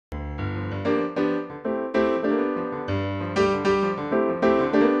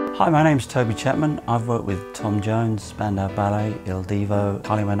Hi, my name's Toby Chapman. I've worked with Tom Jones, Spandau Ballet, Il Divo,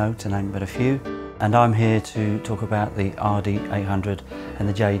 Kylie Minogue, to name but a few. And I'm here to talk about the RD-800 and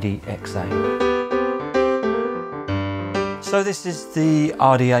the JD-XA. So this is the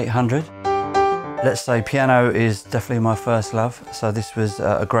RD-800. Let's say piano is definitely my first love, so this was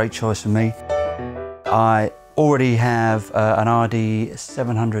a great choice for me. I already have an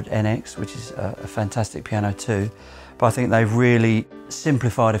RD-700NX, which is a fantastic piano too, but I think they've really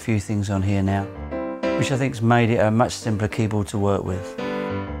simplified a few things on here now, which I think has made it a much simpler keyboard to work with.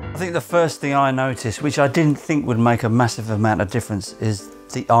 I think the first thing I noticed, which I didn't think would make a massive amount of difference, is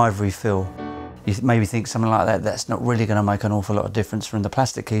the ivory feel. You maybe think something like that, that's not really going to make an awful lot of difference from the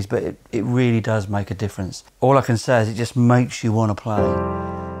plastic keys, but it really does make a difference. All I can say is it just makes you want to play.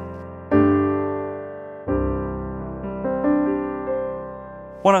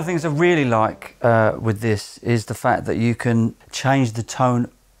 One of the things I really like with this is the fact that you can change the tone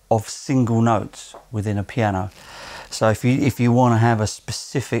of single notes within a piano. So if you want to have a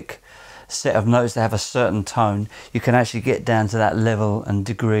specific set of notes that have a certain tone, you can actually get down to that level and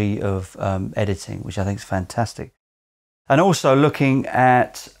degree of editing, which I think is fantastic. And also looking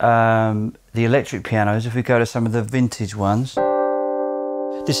at the electric pianos, if we go to some of the vintage ones,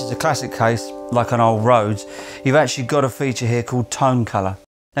 this is a classic case, like an old Rhodes. You've actually got a feature here called tone colour.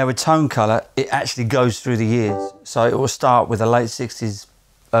 Now with tone colour, it actually goes through the years. So it will start with the late 60s,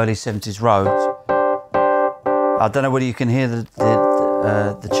 early 70s Rhodes. I don't know whether you can hear the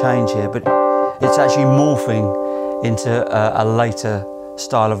change here, but it's actually morphing into a later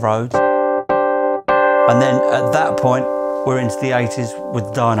style of Rhodes. And then at that point, we're into the 80s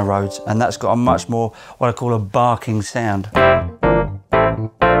with Dyna Rhodes, and that's got a much more, what I call a barking sound.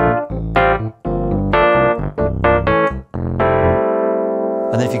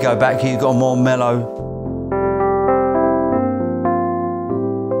 And then if you go back here, you've got a more mellow.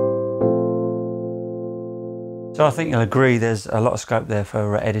 So I think you'll agree there's a lot of scope there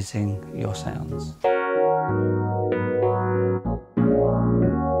for editing your sounds.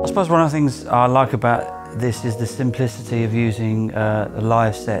 I suppose one of the things I like about this is the simplicity of using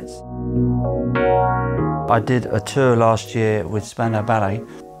live sets. I did a tour last year with Spandau Ballet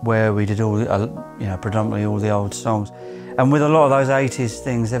where we did all, predominantly all the old songs. And with a lot of those 80s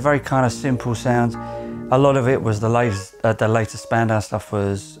things, they're very kind of simple sounds. A lot of it was the later Spandau stuff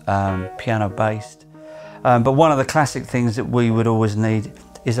was piano based. But one of the classic things that we would always need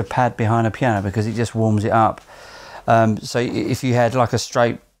is a pad behind a piano because it just warms it up. So if you had like a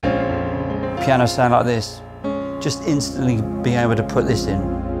straight piano sound like this, just instantly being able to put this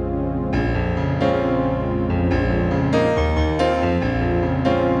in.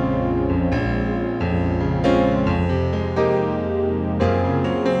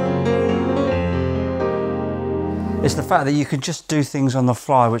 It's the fact that you can just do things on the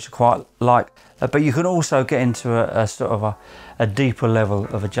fly, which I quite like, but you can also get into a sort of a deeper level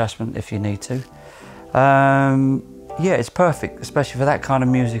of adjustment if you need to. Yeah, it's perfect, especially for that kind of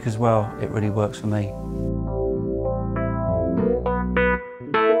music as well. It really works for me.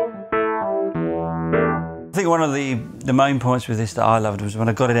 I think one of the main points with this that I loved was when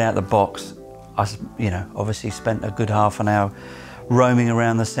I got it out of the box, I obviously spent a good half an hour roaming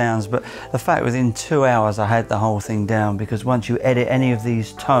around the sounds, but the fact within 2 hours I had the whole thing down, because once you edit any of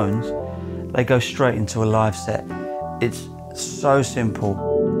these tones, they go straight into a live set. It's so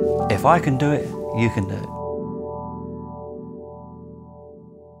simple. If I can do it, you can do it.